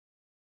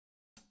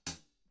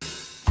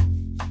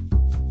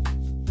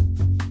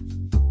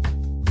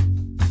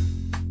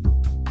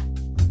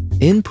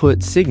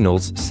Input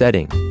signals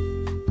setting.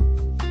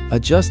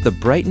 Adjust the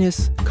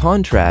brightness,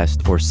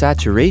 contrast, or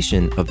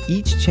saturation of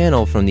each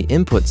channel from the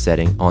input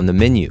setting on the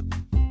menu.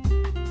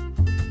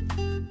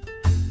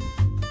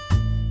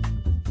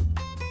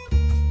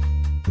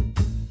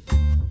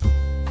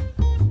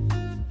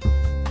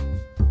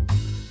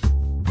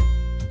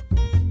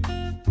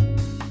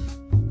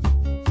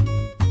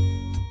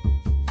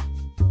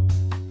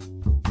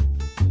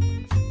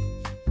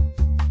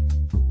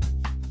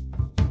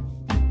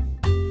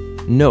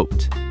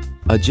 Note: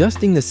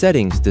 adjusting the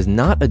settings does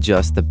not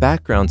adjust the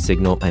background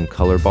signal and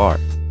color bar.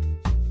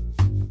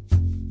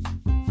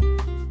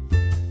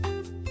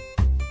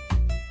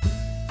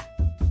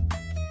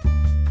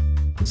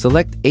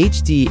 Select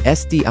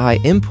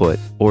HD-SDI input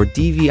or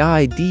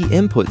DVI-D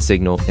input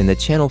signal in the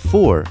channel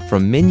 4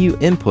 from menu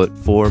input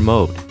 4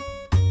 mode.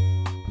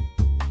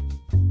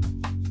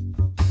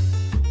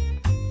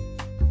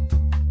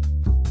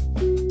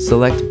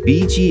 Select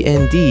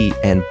BGND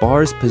and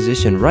bars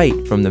position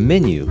right from the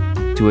menu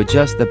to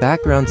adjust the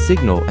background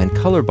signal and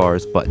color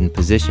bars button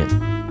position.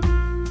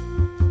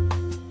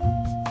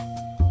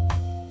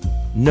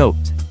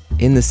 Note: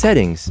 in the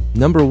settings,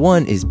 number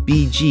 1 is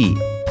BG,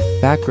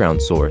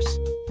 background source,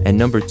 and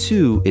number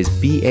 2 is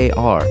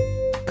BAR,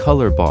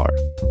 color bar.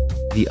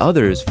 The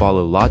others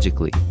follow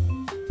logically.